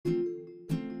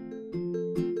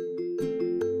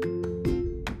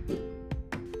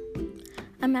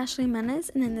I'm Ashley Menes,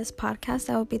 and in this podcast,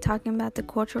 I will be talking about the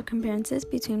cultural comparisons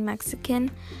between Mexican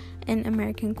and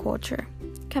American culture.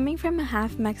 Coming from a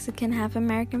half Mexican, half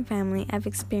American family, I've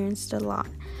experienced a lot.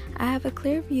 I have a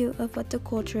clear view of what the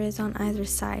culture is on either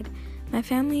side. My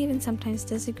family even sometimes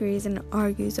disagrees and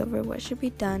argues over what should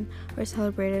be done or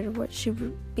celebrated or what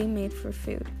should be made for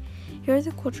food. Here are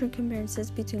the cultural comparisons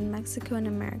between Mexico and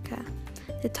America.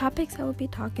 The topics I will be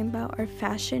talking about are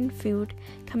fashion, food,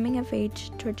 coming of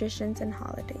age, traditions, and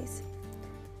holidays.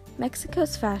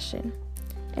 Mexico's fashion.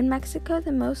 In Mexico,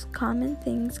 the most common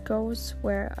things girls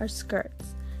wear are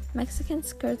skirts. Mexican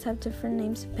skirts have different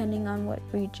names depending on what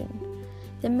region.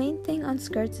 The main thing on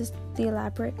skirts is the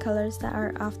elaborate colors that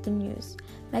are often used.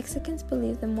 Mexicans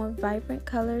believe the more vibrant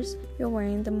colors you're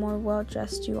wearing, the more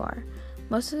well-dressed you are.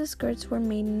 Most of the skirts were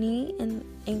made knee and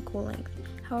ankle length.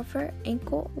 However,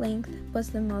 ankle length was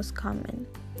the most common.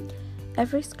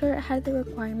 Every skirt had the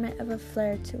requirement of a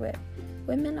flare to it.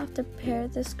 Women often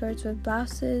paired the skirts with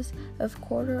blouses of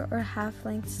quarter or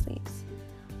half-length sleeves.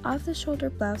 Off-the-shoulder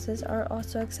blouses are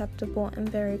also acceptable and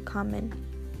very common.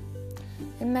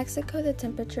 In Mexico, the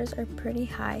temperatures are pretty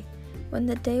high. When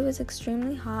the day was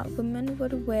extremely hot, women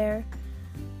would wear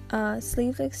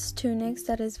sleeveless tunics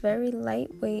that is very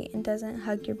lightweight and doesn't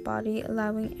hug your body,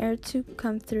 allowing air to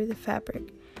come through the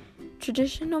fabric.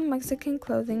 Traditional Mexican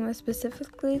clothing was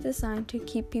specifically designed to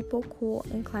keep people cool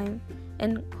in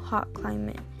hot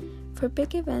climate. For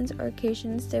big events or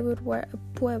occasions, they would wear a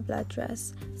Puebla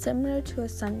dress, similar to a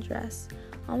sundress.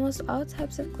 Almost all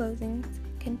types of clothing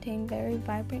contain very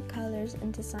vibrant colors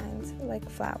and designs, like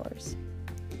flowers.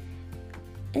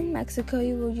 In Mexico,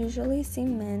 you will usually see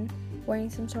men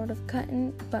wearing some sort of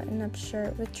cotton button-up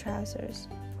shirt with trousers.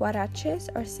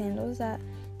 Huaraches are sandals that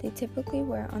they typically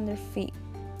wear on their feet.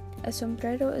 A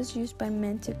sombrero is used by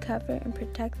men to cover and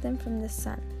protect them from the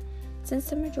sun, since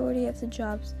the majority of the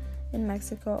jobs in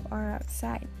Mexico are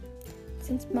outside.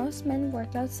 Since most men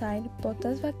work outside,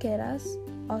 botas vaqueras,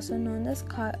 also known as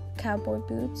cowboy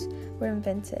boots, were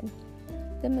invented.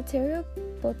 The material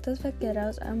botas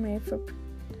vaqueras are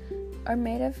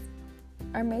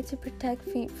made to protect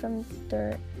feet from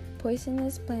dirt,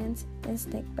 poisonous plants, and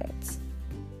snake bites.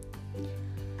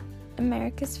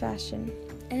 America's fashion.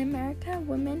 In America,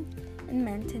 women and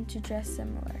men tend to dress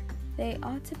similar. They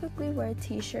all typically wear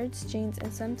t-shirts, jeans,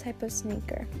 and some type of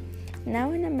sneaker.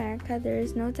 Now in America, there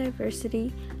is no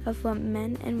diversity of what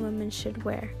men and women should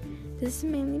wear. This is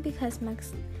mainly because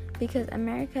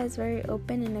America is very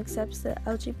open and accepts the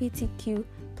LGBTQ+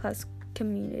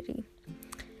 community.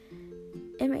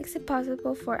 It makes it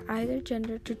possible for either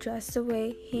gender to dress the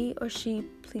way he or she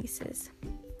pleases.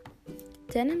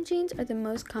 Denim jeans are the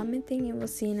most common thing you will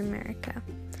see in America.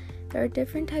 There are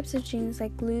different types of jeans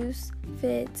like loose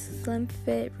fit, slim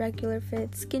fit, regular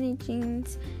fit, skinny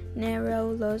jeans,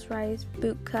 narrow, low-rise,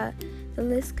 boot cut. The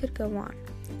list could go on.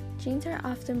 Jeans are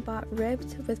often bought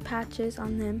ripped with patches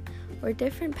on them or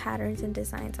different patterns and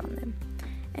designs on them.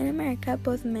 In America,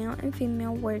 both male and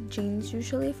female wear jeans,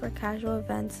 usually for casual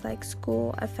events like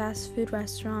school, a fast food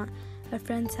restaurant, a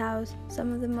friend's house.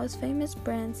 Some of the most famous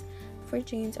brands for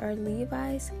jeans are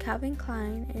Levi's, Calvin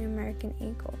Klein, and American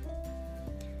Eagle.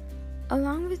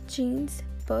 Along with jeans,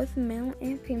 both male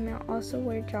and female also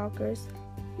wear joggers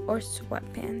or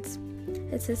sweatpants.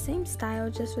 It's the same style,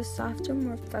 just with softer,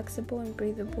 more flexible and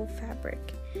breathable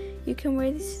fabric. You can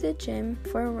wear these to the gym,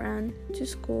 for a run, to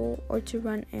school, or to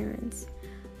run errands.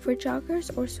 For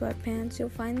joggers or sweatpants, you'll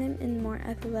find them in more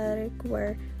athletic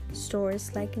wear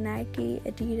stores like Nike,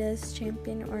 Adidas,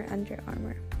 Champion, or Under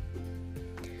Armour.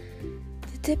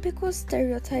 The typical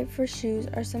stereotype for shoes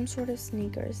are some sort of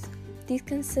sneakers. These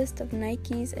consist of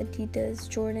Nikes, Adidas,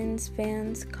 Jordans,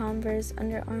 Vans, Converse,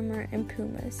 Under Armour, and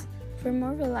Pumas. For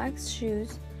more relaxed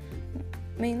shoes,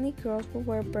 mainly girls will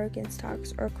wear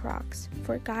Birkenstocks or Crocs.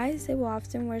 For guys, they will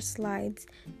often wear slides.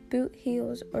 Boot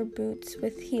heels or boots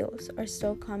with heels are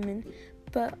still common,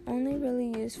 but only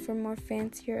really used for more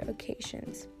fancier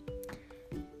occasions.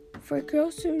 For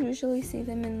girls, you usually see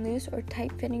them in loose or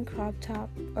tight-fitting crop top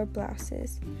or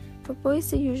blouses. For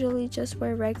boys, they usually just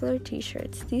wear regular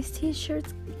t-shirts. These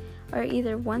t-shirts are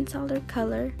either one solid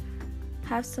color,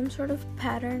 have some sort of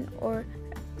pattern, or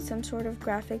some sort of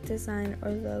graphic design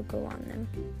or logo on them.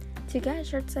 To get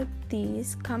shirts like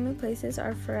these, common places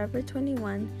are Forever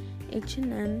 21,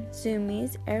 H&M,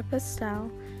 Zumiez,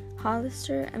 Aeropostale,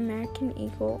 Hollister, American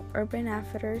Eagle, Urban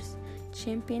Outfitters,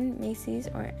 Champion, Macy's,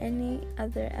 or any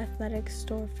other athletic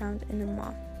store found in a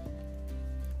mall.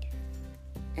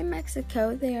 In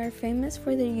Mexico, they are famous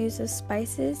for their use of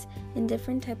spices and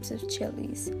different types of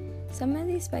chilies. Some of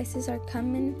these spices are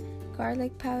common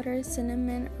garlic powder,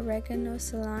 cinnamon, oregano,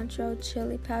 cilantro,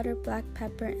 chili powder, black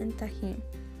pepper, and tajin.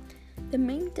 The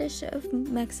main dish of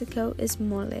Mexico is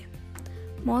mole.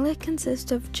 Mole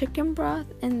consists of chicken broth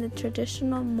and the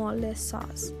traditional mole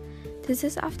sauce. This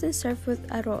is often served with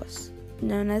arroz,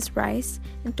 known as rice,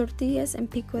 and tortillas and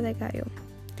pico de gallo.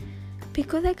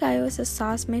 Pico de gallo is a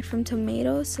sauce made from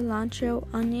tomato, cilantro,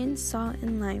 onion, salt,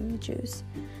 and lime juice.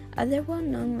 Other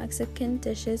well-known Mexican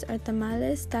dishes are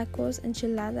tamales, tacos,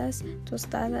 enchiladas,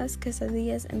 tostadas,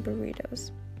 quesadillas, and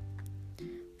burritos.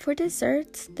 For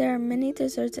desserts, there are many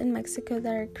desserts in Mexico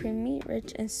that are creamy,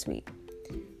 rich, and sweet.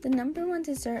 The number one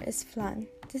dessert is flan.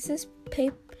 This is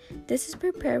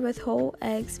prepared with whole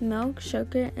eggs, milk,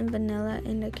 sugar, and vanilla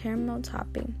in a caramel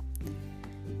topping.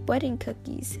 Wedding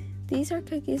cookies. These are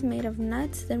cookies made of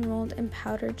nuts then rolled in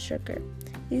powdered sugar.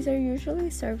 These are usually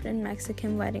served in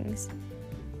Mexican weddings.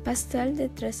 Pastel de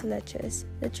tres leches.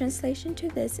 The translation to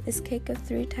this is cake of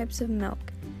 3 types of milk.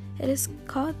 It is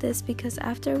called this because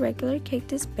after a regular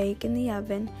cake is baked in the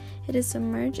oven, it is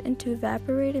submerged into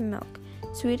evaporated milk,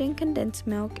 sweetened condensed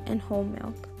milk, and whole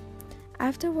milk.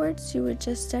 Afterwards, you would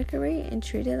just decorate and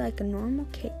treat it like a normal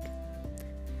cake.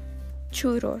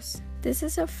 Churros. This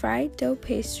is a fried dough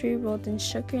pastry rolled in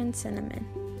sugar and cinnamon.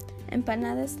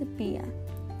 Empanadas de pilla.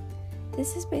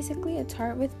 This is basically a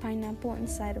tart with pineapple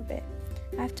inside of it.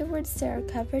 Afterwards, they are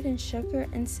covered in sugar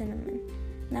and cinnamon.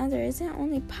 Now, there isn't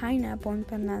only pineapple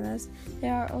empanadas,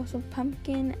 there are also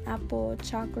pumpkin, apple,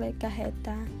 chocolate,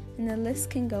 cajeta, and the list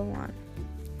can go on.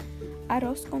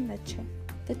 Arroz con leche.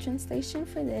 The translation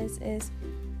for this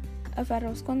of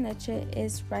arroz con leche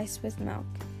is rice with milk.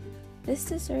 This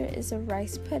dessert is a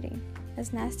rice pudding.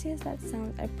 As nasty as that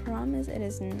sounds, I promise it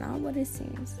is not what it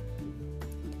seems.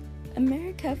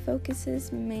 America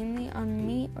focuses mainly on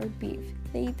meat or beef.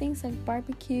 They eat things like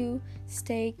barbecue,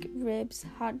 steak, ribs,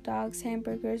 hot dogs,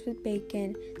 hamburgers with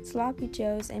bacon, sloppy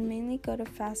joes, and mainly go to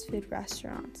fast food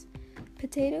restaurants.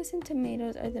 Potatoes and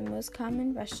tomatoes are the most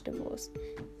common vegetables.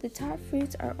 The top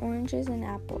fruits are oranges and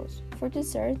apples. For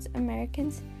desserts,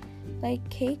 Americans like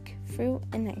cake, fruit,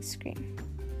 and ice cream.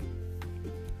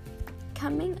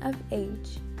 Coming of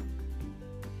age.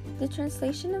 The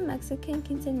translation of Mexican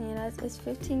quinceañeras is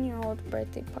 15-year-old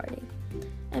birthday party.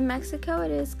 In Mexico,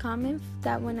 it is common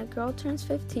that when a girl turns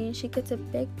 15, she gets a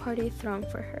big party thrown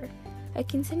for her. A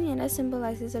quinceañera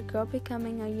symbolizes a girl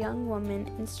becoming a young woman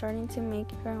and starting to make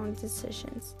her own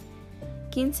decisions.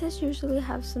 Quinces usually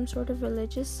have some sort of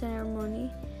religious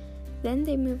ceremony. Then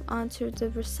they move on to the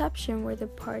reception where the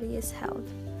party is held.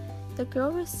 The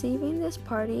girl receiving this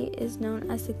party is known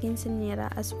as the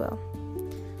quinceañera as well.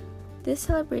 This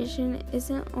celebration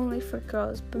isn't only for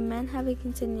girls, but men have a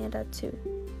quinceañera too.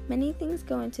 Many things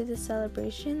go into the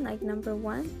celebration, like number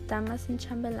 1, damas and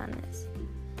chambelanes.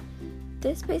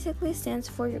 This basically stands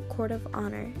for your court of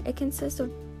honor. It consists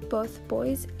of both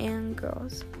boys and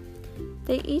girls.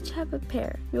 They each have a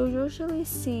pair. You'll usually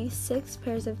see 6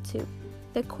 pairs of 2.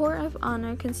 The court of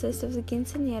honor consists of the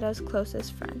quinceañera's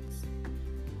closest friends.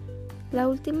 La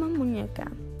última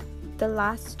muñeca, the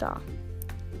last doll.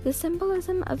 The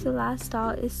symbolism of the last doll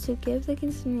is to give the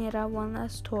quinceañera one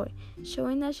last toy,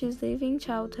 showing that she's leaving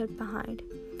childhood behind.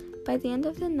 By the end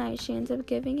of the night, she ends up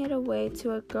giving it away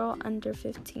to a girl under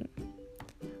 15.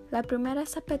 La primera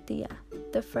zapatilla,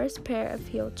 the first pair of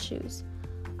heeled shoes.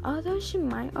 Although she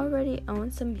might already own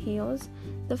some heels,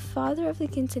 the father of the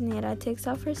quinceañera takes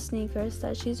off her sneakers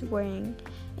that she's wearing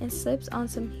and slips on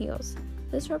some heels.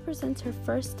 This represents her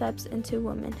first steps into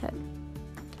womanhood.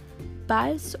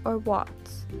 Vals or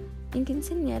waltz. In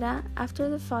quinceañera, after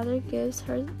the father gives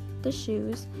her the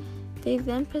shoes, they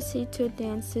then proceed to a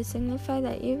dance to signify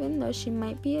that even though she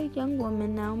might be a young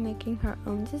woman now making her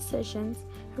own decisions,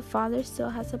 her father still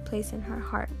has a place in her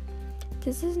heart.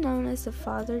 This is known as the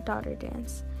father-daughter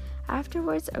dance.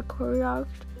 Afterwards, a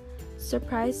choreographed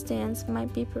surprise dance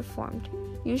might be performed.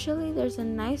 Usually there's a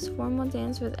nice formal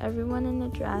dance with everyone in a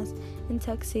dress and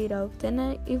tuxedo, then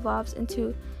it evolves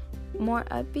into more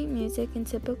upbeat music, and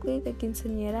typically the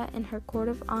quinceañera and her court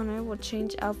of honor will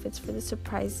change outfits for the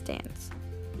surprise dance.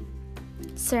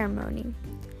 Ceremony.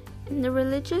 In the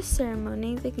religious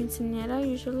ceremony, the quinceañera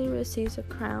usually receives a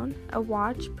crown, a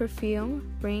watch,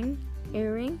 perfume, ring,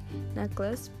 earring,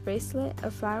 necklace, bracelet, a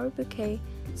flower bouquet,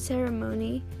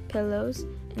 ceremony, pillows,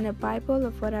 and a Bible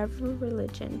of whatever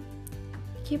religion.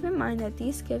 Keep in mind that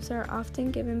these gifts are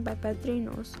often given by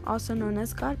padrinos, also known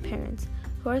as godparents,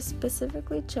 who are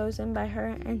specifically chosen by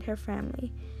her and her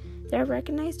family. They are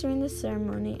recognized during the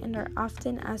ceremony and are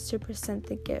often asked to present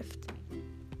the gift.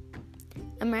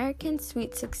 American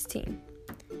Sweet 16.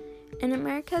 In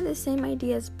America, the same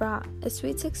idea is brought. A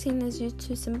Sweet 16 is used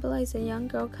to symbolize a young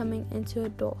girl coming into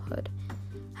adulthood.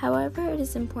 However, it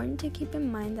is important to keep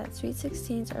in mind that Sweet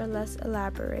 16s are less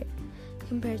elaborate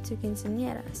compared to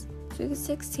quinceañeras. Sweet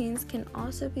 16s can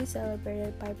also be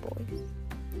celebrated by boys.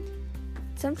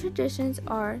 Some traditions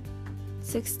are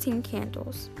 16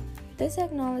 candles. This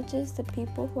acknowledges the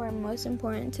people who are most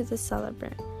important to the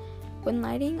celebrant. When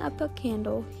lighting up a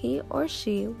candle, he or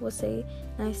she will say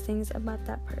nice things about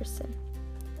that person.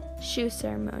 Shoe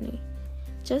ceremony.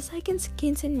 Just like in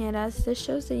quinceañeras, this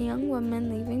shows the young woman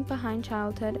leaving behind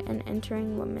childhood and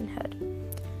entering womanhood.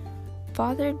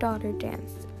 Father-daughter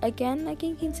dance. Again, like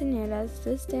in quinceañeras,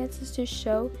 this dance is to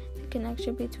show the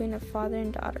connection between a father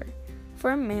and daughter.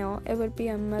 For a male, it would be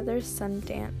a mother-son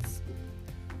dance.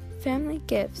 Family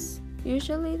gifts.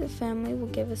 Usually, the family will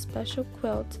give a special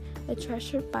quilt, a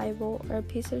treasured Bible, or a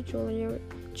piece of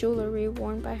jewelry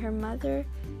worn by her mother,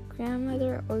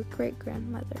 grandmother, or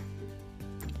great-grandmother.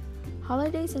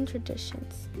 Holidays and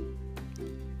traditions.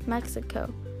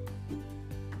 Mexico.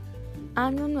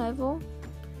 Año Nuevo,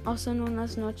 also known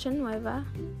as Noche Nueva,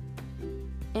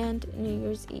 and New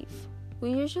Year's Eve.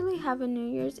 We usually have a New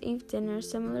Year's Eve dinner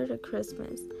similar to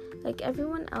Christmas. Like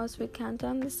everyone else, we count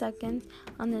down the seconds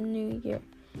on the new year.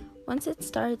 Once it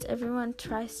starts, everyone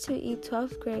tries to eat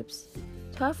 12 grapes.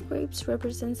 12 grapes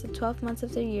represents the 12 months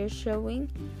of the year, showing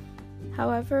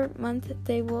however month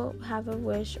they will have a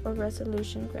wish or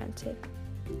resolution granted.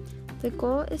 The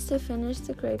goal is to finish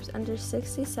the grapes under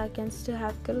 60 seconds to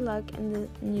have good luck in the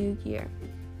new year.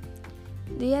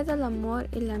 Día del Amor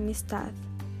y la Amistad,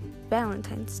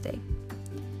 Valentine's Day.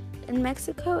 In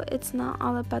Mexico, it's not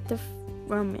all about the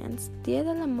romance. Día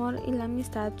del Amor y la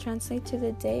Amistad translate to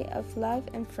the Day of Love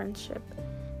and Friendship.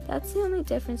 That's the only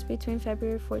difference between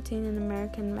February 14 in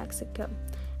America and Mexico.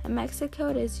 In Mexico,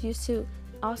 it is used to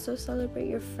also celebrate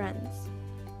your friends.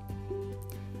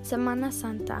 Semana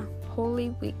Santa, Holy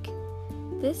Week.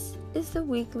 This is the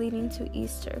week leading to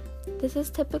Easter. This is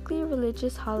typically a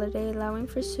religious holiday allowing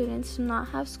for students to not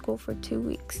have school for 2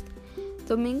 weeks.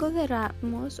 Domingo de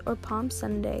Ramos or Palm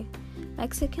Sunday.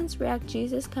 Mexicans react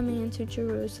Jesus coming into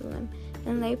Jerusalem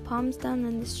and lay palms down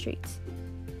in the streets.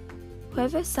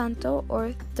 Jueves Santo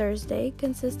or Thursday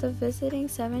consists of visiting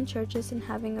 7 churches and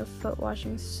having a foot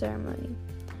washing ceremony.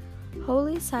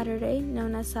 Holy Saturday,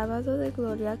 known as Sábado de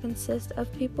Gloria, consists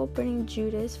of people burning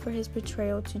Judas for his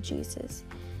betrayal to Jesus.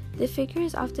 The figure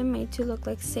is often made to look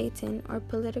like Satan or a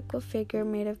political figure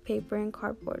made of paper and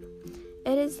cardboard.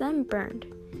 It is then burned.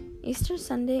 Easter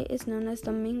Sunday is known as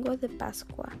Domingo de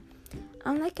Pascua.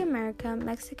 Unlike America,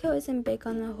 Mexico isn't big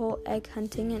on the whole egg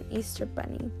hunting and Easter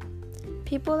bunny.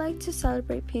 People like to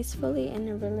celebrate peacefully in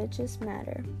a religious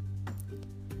manner.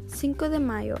 Cinco de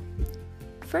Mayo.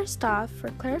 First off, for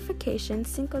clarification,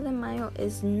 Cinco de Mayo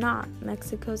is not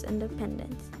Mexico's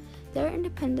independence. Their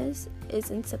independence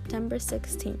is in September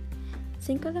 16.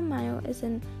 Cinco de Mayo is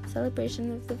in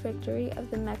celebration of the victory of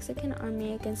the Mexican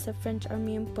army against the French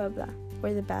army in Puebla,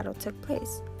 where the battle took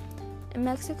place. In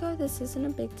Mexico, this isn't a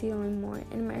big deal anymore,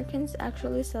 and Americans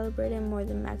actually celebrate it more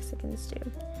than Mexicans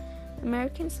do.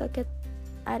 Americans look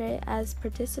at it as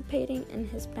participating in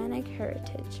Hispanic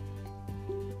heritage.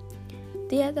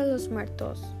 Día de los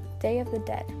Muertos, Day of the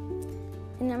Dead.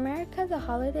 In America, the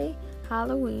holiday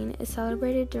Halloween is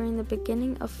celebrated during the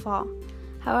beginning of fall.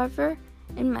 However,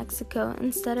 in Mexico,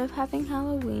 instead of having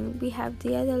Halloween, we have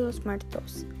Día de los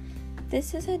Muertos.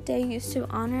 This is a day used to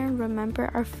honor and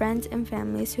remember our friends and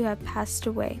families who have passed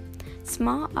away.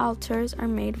 Small altars are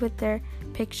made with their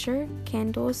picture,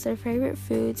 candles, their favorite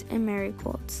foods, and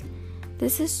marigolds.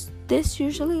 This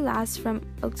usually lasts from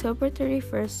October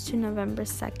 31st to November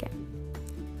 2nd.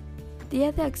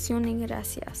 Día de Acción y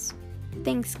Gracias,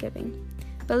 Thanksgiving.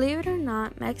 Believe it or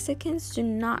not, Mexicans do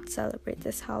not celebrate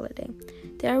this holiday.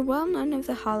 They are well known of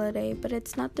the holiday, but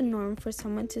it's not the norm for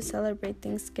someone to celebrate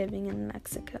Thanksgiving in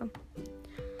Mexico.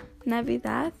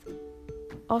 Navidad,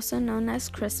 also known as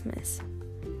Christmas.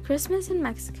 Christmas in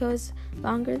Mexico is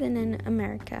longer than in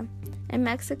America. In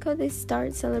Mexico, they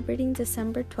start celebrating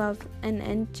December 12th and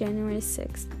end January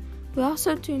 6th. We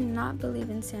also do not believe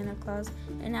in Santa Claus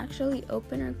and actually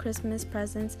open our Christmas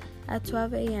presents at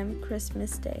 12 a.m.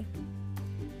 Christmas Day.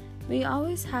 We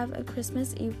always have a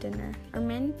Christmas Eve dinner.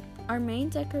 Our main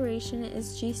decoration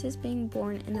is Jesus being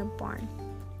born in a barn.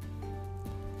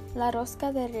 La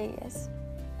Rosca de Reyes.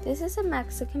 This is a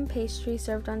Mexican pastry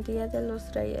served on Día de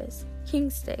los Reyes,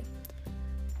 King's Day.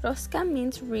 Rosca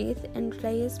means wreath and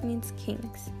Reyes means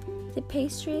kings. The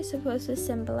pastry is supposed to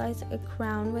symbolize a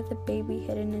crown with a baby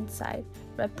hidden inside,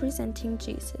 representing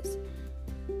Jesus.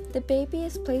 The baby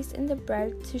is placed in the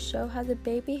bread to show how the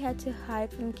baby had to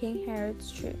hide from King Herod's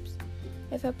troops.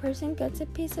 If a person gets a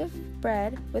piece of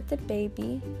bread with the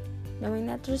baby, knowing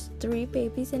that there's 3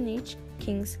 babies in each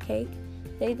king's cake,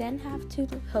 They then have to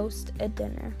host a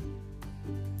dinner.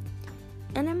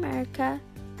 In America,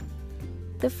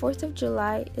 the 4th of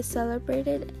July is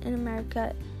celebrated in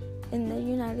America in the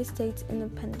United States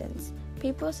independence.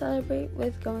 People celebrate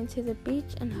with going to the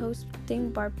beach and hosting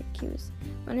barbecues.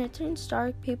 When it turns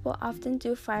dark, people often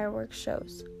do fireworks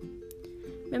shows.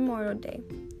 Memorial Day.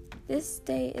 This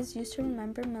day is used to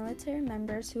remember military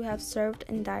members who have served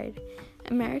and died.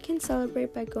 Americans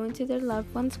celebrate by going to their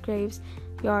loved ones' graves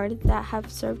yard that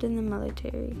have served in the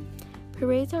military.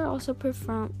 Parades are also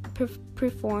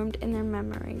performed in their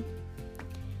memory.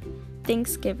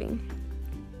 Thanksgiving.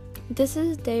 This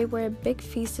is a day where a big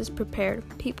feast is prepared.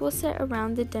 People sit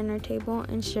around the dinner table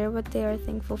and share what they are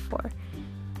thankful for.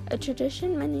 A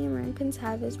tradition many Americans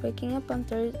have is waking up on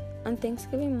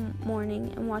Thanksgiving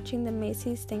morning and watching the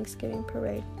Macy's Thanksgiving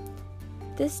Parade.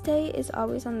 This day is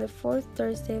always on the 4th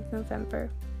Thursday of November.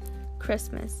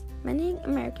 Christmas. Many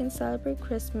Americans celebrate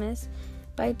Christmas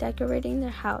by decorating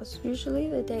their house, usually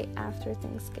the day after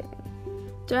Thanksgiving.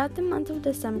 Throughout the month of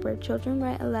December, children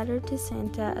write a letter to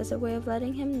Santa as a way of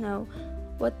letting him know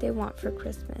what they want for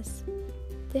Christmas.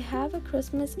 They have a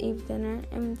Christmas Eve dinner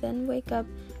and then wake up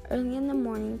early in the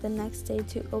morning the next day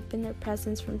to open their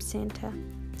presents from Santa.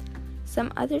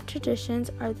 Some other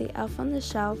traditions are the Elf on the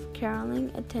Shelf,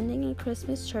 caroling, attending a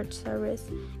Christmas church service,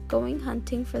 going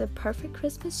hunting for the perfect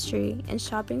Christmas tree, and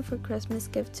shopping for Christmas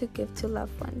gifts to give to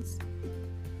loved ones.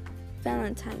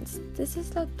 Valentine's. This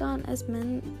is looked on as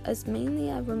mainly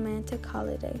a romantic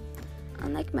holiday,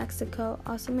 unlike Mexico,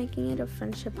 also making it a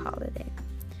friendship holiday.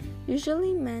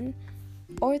 Usually men,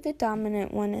 or the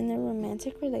dominant one in the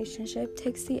romantic relationship,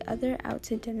 takes the other out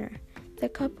to dinner. The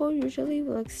couple usually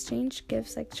will exchange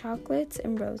gifts like chocolates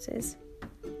and roses.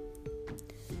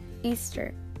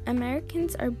 Easter.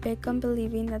 Americans are big on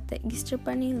believing that the Easter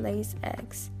Bunny lays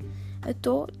eggs.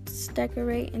 Adults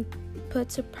decorate and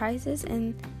put surprises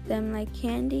in them like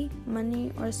candy,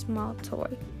 money, or a small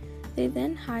toy. They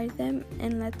then hide them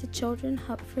and let the children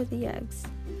hunt for the eggs.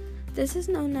 This is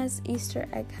known as Easter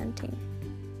egg hunting.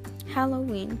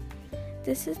 Halloween.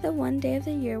 This is the one day of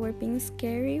the year where being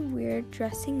scary, weird,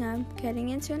 dressing up, getting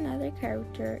into another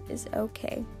character is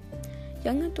okay.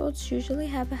 Young adults usually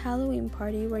have a Halloween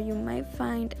party where you might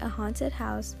find a haunted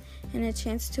house and a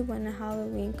chance to win a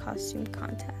Halloween costume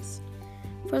contest.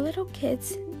 For little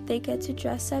kids, they get to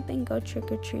dress up and go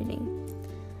trick-or-treating.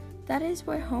 That is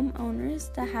where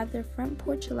homeowners that have their front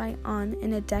porch light on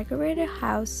in a decorated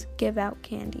house give out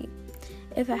candy.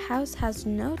 If a house has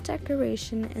no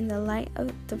decoration and the light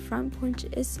of the front porch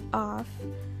is off,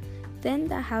 then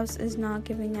the house is not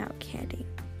giving out candy.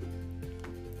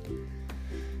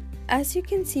 As you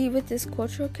can see with this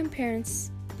cultural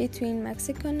comparison between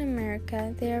Mexico and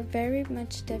America, they are very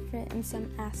much different in some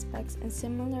aspects and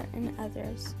similar in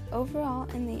others. Overall,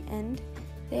 in the end,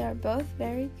 they are both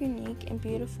very unique and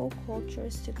beautiful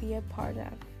cultures to be a part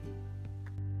of.